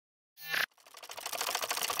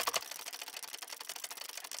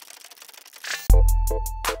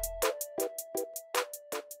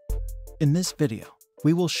In this video,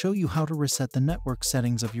 we will show you how to reset the network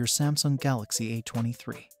settings of your Samsung Galaxy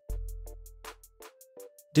A23.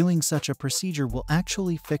 Doing such a procedure will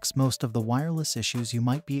actually fix most of the wireless issues you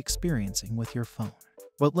might be experiencing with your phone.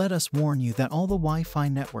 But let us warn you that all the Wi-Fi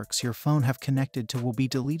networks your phone have connected to will be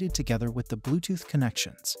deleted together with the Bluetooth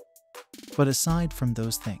connections. But aside from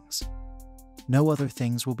those things, no other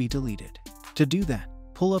things will be deleted. To do that,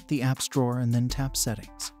 pull up the apps drawer and then tap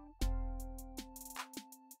Settings.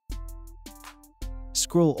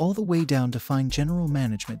 Scroll all the way down to find General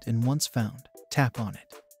Management, and once found, tap on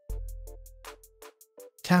it.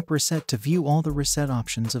 Tap Reset to view all the reset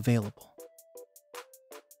options available.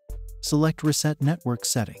 Select Reset Network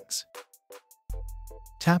Settings.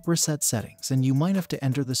 Tap Reset Settings and you might have to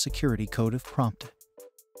enter the security code if prompted.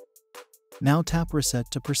 Now tap Reset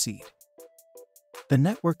to proceed. The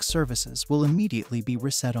network services will immediately be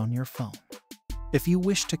reset on your phone. If you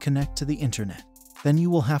wish to connect to the internet, then you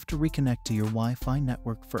will have to reconnect to your Wi-Fi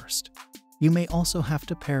network first. You may also have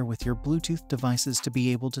to pair with your Bluetooth devices to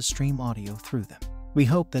be able to stream audio through them. We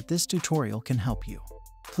hope that this tutorial can help you.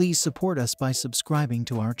 Please support us by subscribing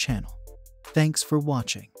to our channel. Thanks for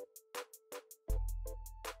watching.